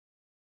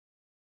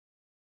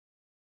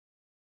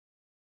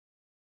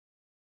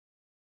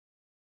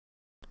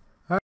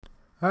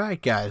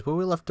Alright guys, where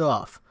we left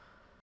off.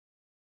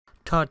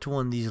 Talked to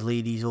one of these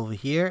ladies over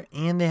here,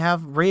 and they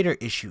have raider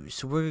issues.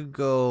 So we're gonna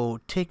go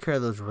take care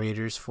of those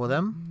raiders for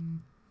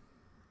them.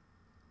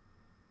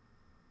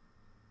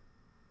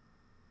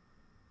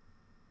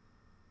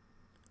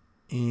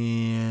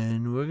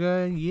 And we're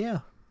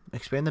gonna,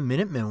 expand the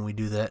Minutemen when we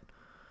do that.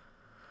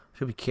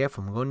 Should be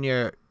careful. We're going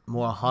near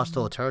more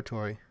hostile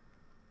territory.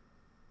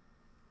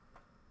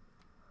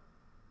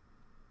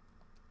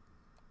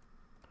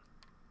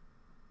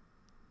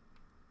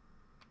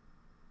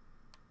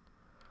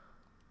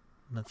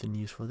 Nothing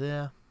useful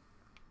there.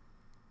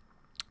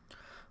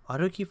 Why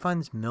do I keep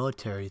finding this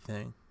military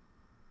thing?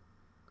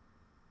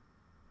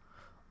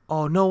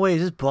 Oh, no way.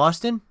 Is this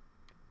Boston?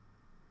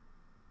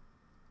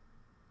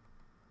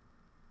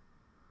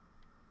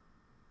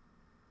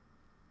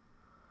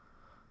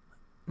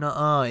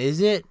 Nuh-uh. Is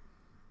it?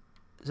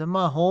 Is that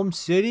my home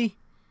city?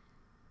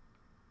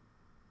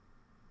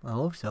 I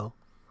hope so.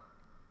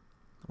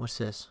 What's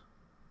this?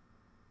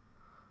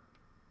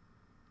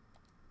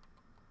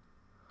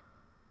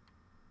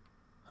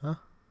 Huh?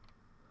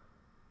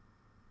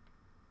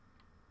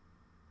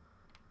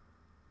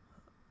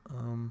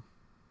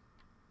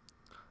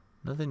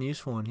 Nothing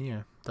useful in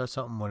here. Thought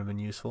something would have been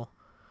useful.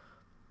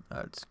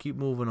 Alright, let's keep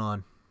moving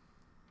on.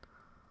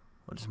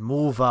 Let's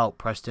move out,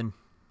 Preston.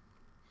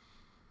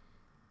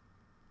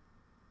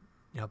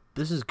 Yep,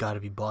 this has got to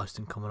be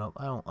Boston coming up.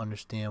 I don't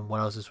understand what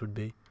else this would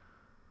be.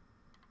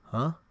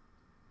 Huh?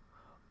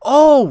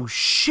 Oh,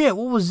 shit!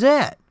 What was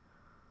that?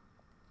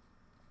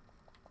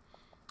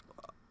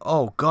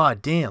 Oh,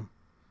 god damn.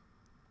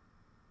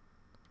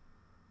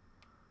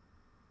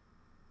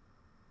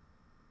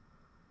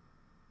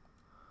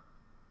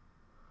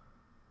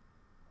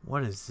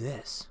 What is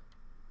this?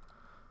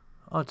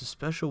 Oh, it's a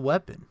special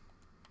weapon.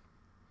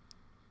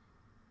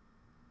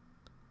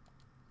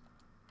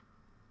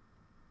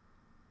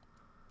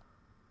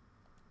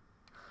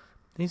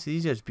 Thanks to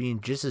these guys being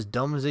just as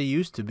dumb as they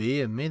used to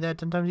be, it made that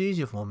 10 times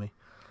easier for me.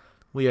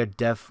 We are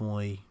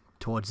definitely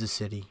towards the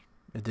city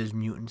if there's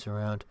mutants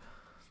around.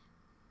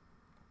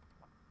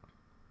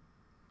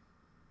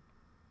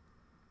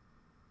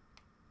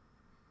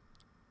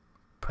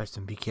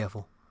 Preston, be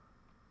careful.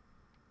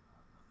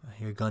 I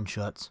hear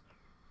gunshots.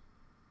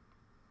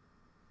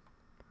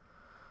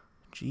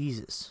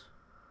 Jesus.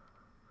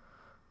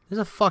 There's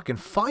a fucking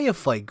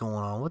firefight going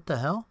on. What the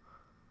hell?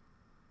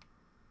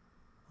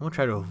 I'm gonna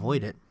try to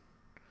avoid it.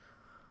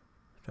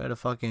 Try to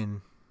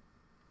fucking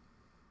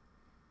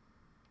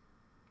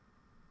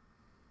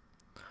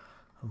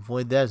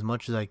avoid that as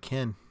much as I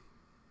can.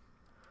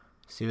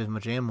 Save as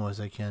much ammo as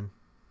I can.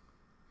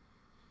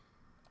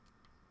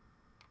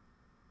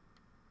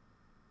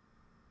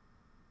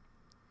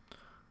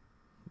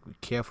 Be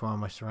careful on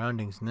my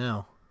surroundings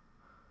now.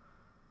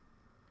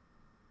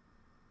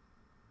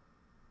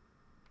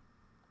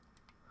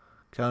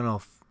 I don't know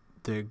if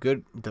they're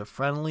good, they're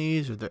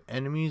friendlies or they're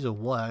enemies or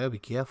what. I gotta be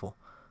careful.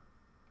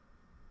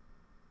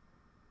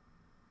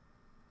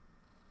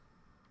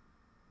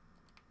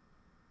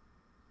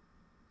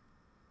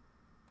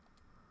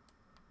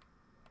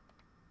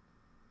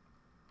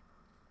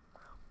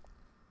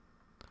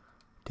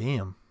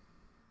 Damn.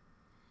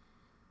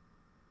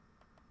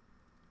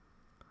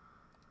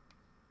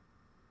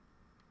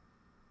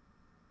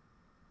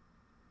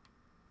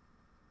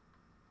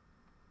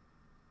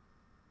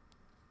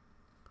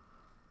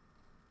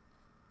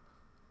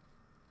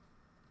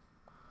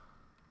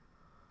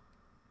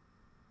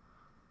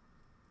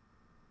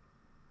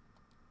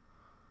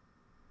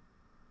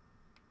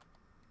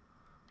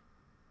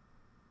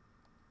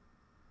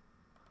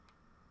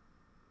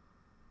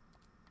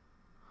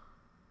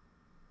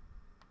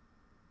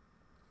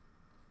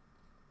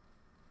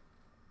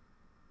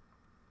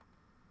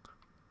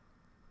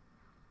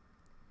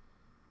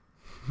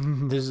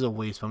 This is a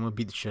waste, but I'm gonna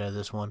beat the shit out of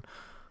this one.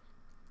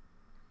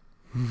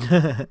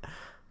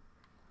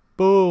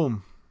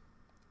 Boom.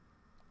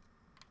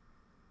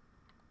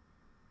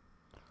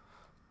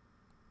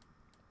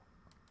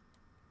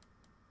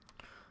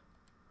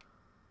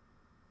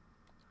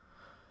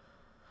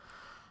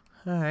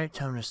 Alright,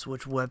 time to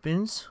switch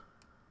weapons.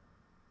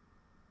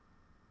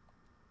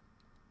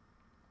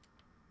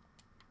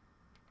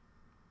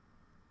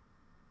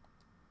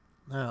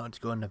 Now let's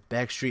go into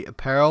Backstreet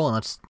Apparel and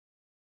let's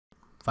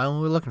find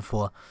what we're looking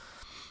for.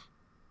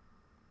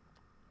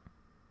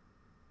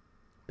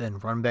 Then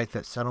run back to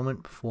that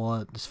settlement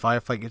before this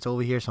firefight gets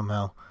over here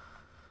somehow.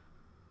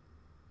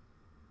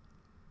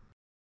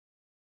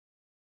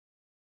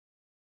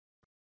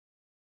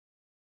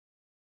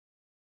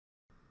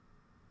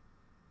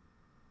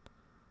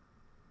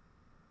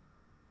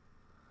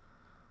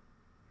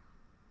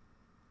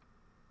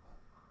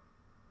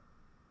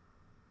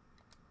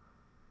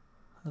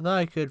 I thought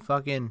I could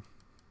fucking...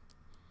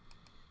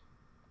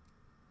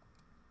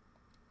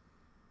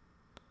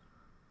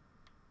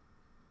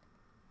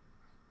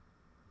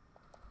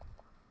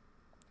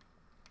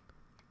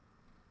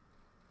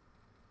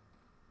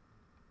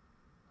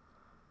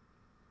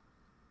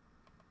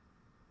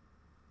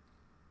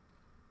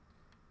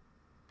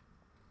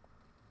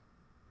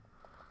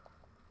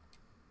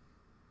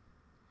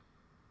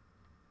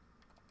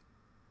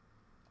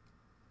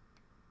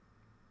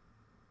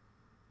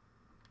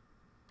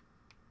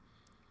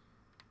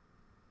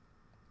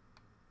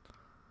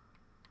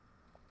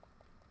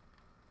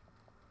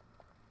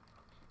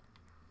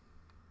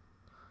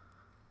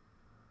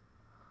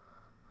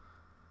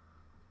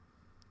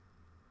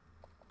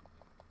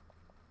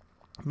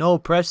 No,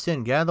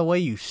 Preston, get out of the way,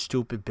 you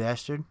stupid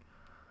bastard.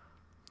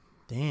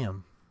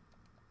 Damn.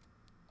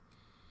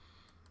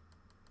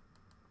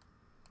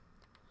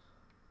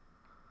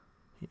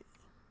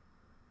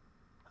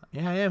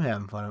 Yeah, I am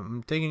having fun.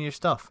 I'm taking your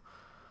stuff.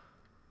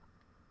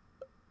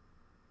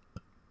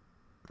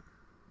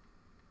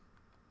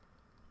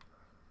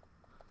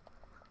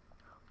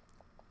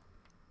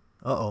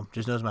 Uh-oh,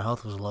 just noticed my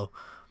health was low.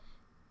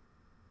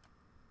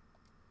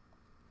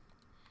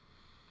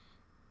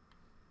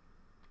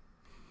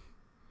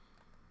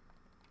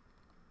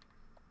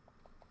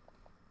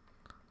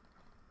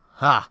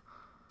 Ha!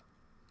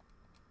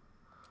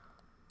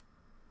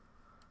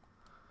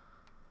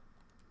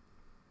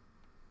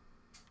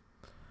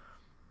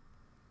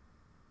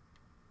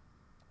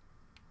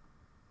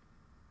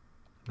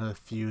 Another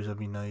fuse would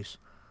be nice.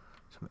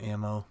 Some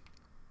ammo.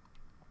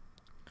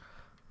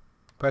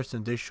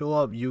 Preston, they show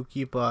up. You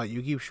keep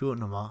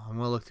shooting them. I'm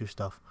gonna look through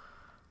stuff.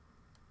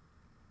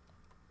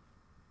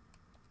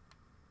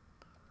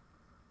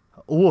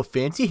 Oh, a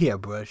fancy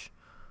hairbrush.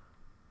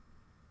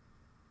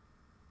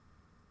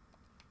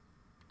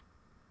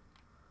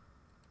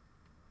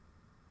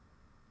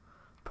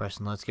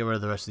 Preston, let's get rid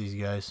of the rest of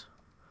these guys.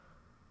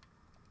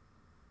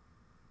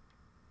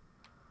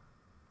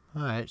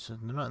 Alright, so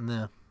they're not in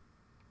there.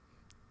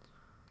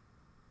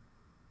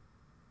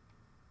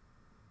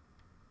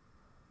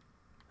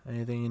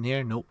 Anything in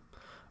here? Nope.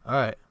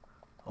 Alright.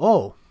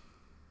 Oh!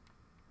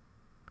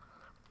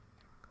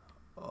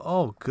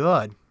 Oh,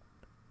 good.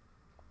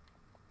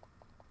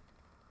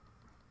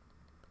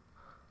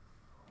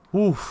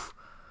 Oof.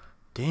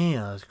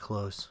 Damn, that was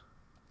close.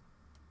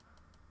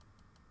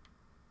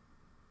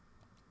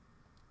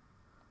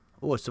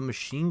 Oh, it's a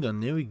machine gun.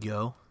 There we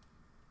go.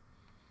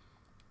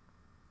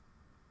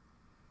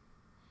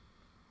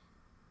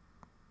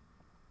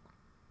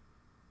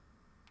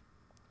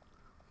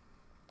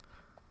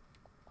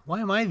 Why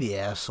am I the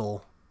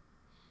asshole?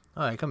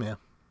 Alright, come here.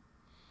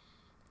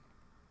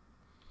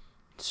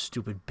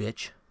 Stupid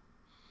bitch.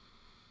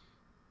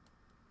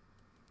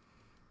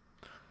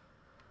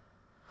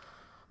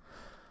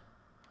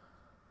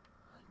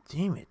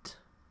 Damn it.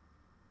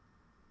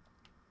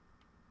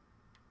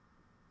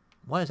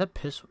 Why is that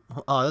piss?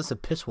 Oh, that's a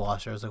piss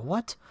washer. I was like,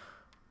 what?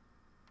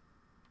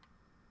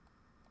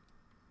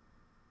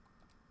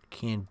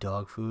 Canned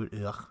dog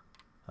food. Ugh.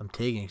 I'm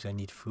taking it because I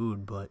need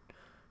food, but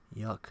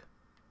yuck.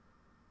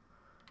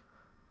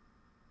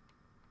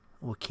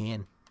 Oh, a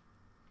can.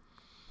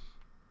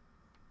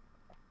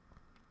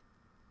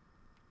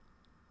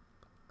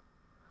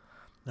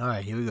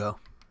 Alright, here we go.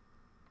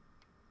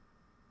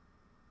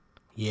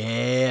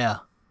 Yeah.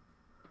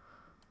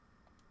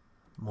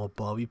 More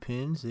bobby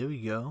pins. There we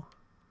go.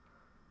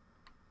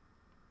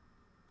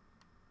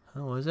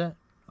 Oh, what was that?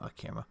 Oh,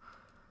 camera.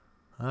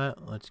 Alright,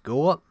 let's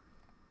go up.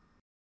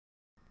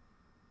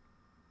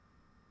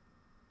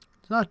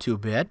 It's not too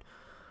bad.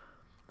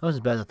 That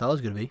wasn't as bad as I thought it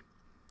was going to be.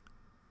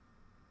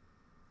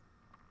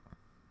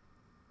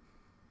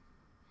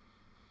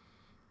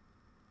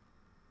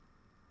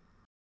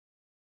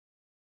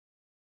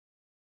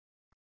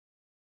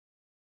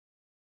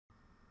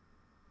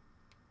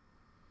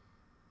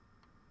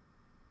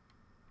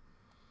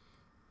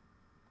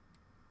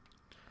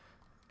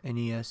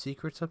 Any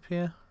secrets up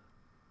here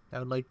I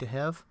would like to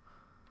have?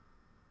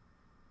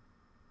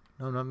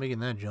 No, I'm not making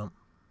that jump.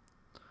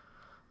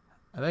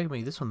 I bet I can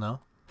make this one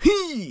though.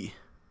 Hee!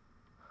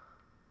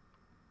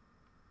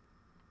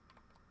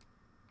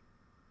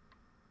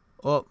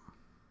 Oh.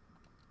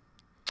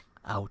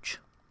 Ouch.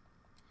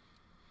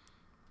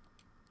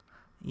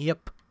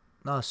 Yep.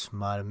 Not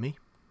smart of me.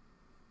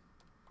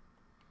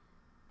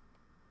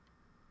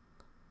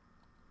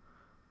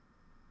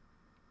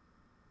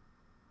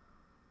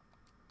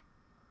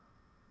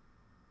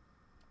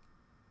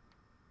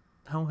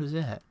 How was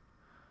that?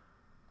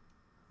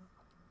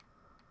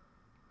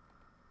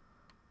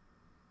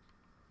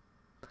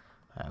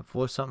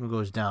 Before something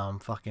goes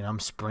down, I'm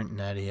sprinting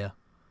out of here.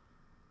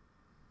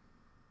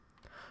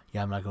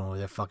 Yeah, I'm not going over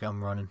there. Fuck it,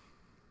 I'm running.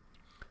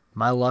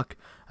 My luck,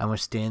 I'm gonna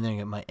stand there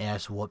and get my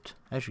ass whooped.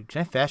 Actually,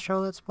 can I fast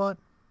travel that spot?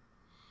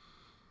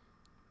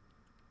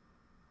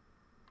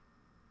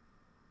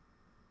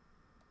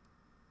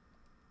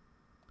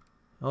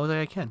 Oh,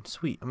 there I can.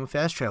 Sweet. I'm gonna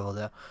fast travel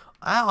there.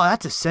 Oh,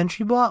 that's a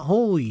sentry bot?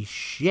 Holy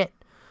shit.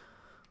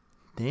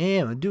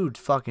 Damn, dude's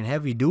fucking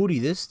heavy duty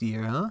this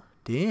year, huh?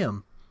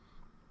 Damn.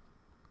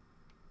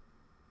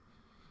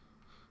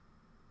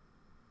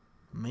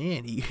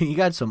 Man, he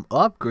got some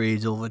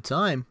upgrades over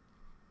time.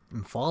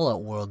 In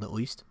Fallout World, at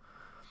least.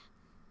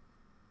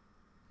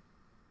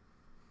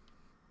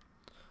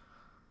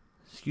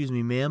 Excuse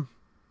me, ma'am.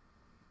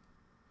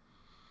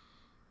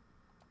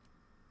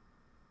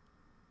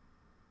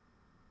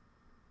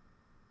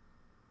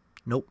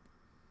 Nope.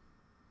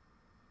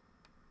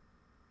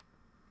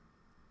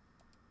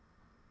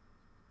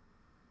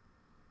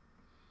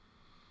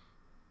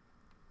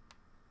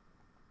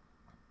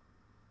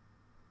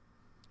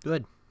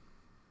 Good.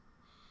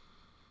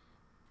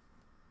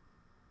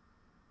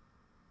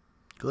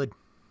 Good.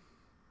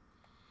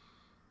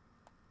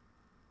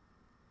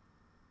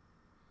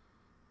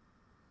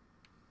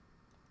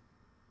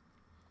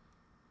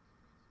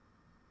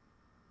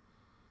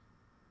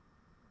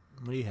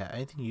 What do you have?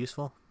 Anything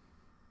useful?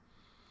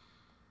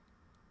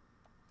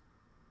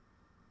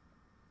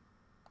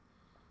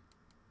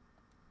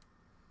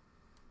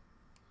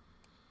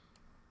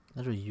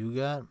 That's what you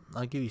got?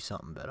 I'll give you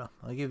something better.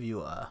 I'll give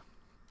you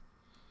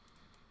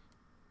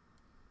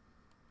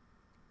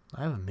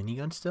I have a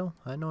minigun still?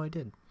 I know I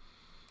did.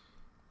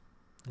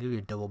 I'll give you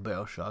a double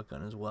barrel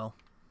shotgun as well.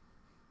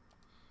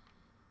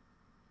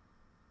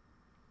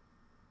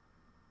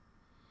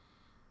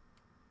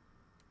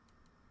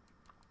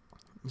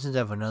 Since I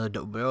have another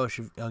double barrel,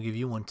 I'll give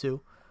you one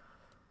too.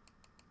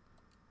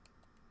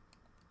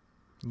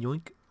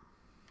 Yoink.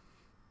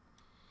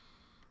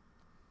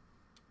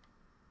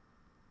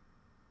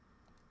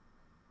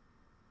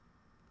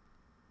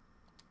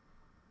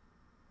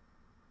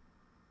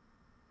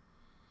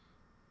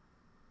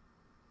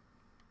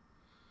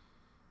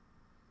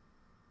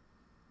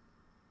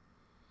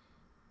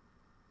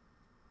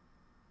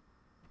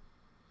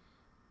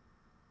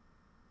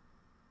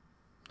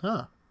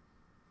 Huh.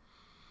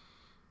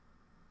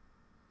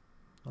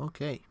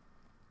 Okay.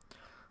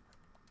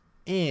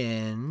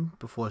 And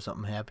before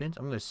something happens,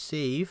 I'm going to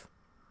save.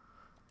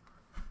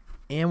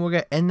 And we're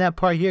going to end that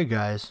part here,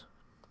 guys.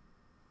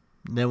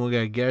 Then we're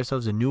going to get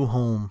ourselves a new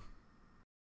home.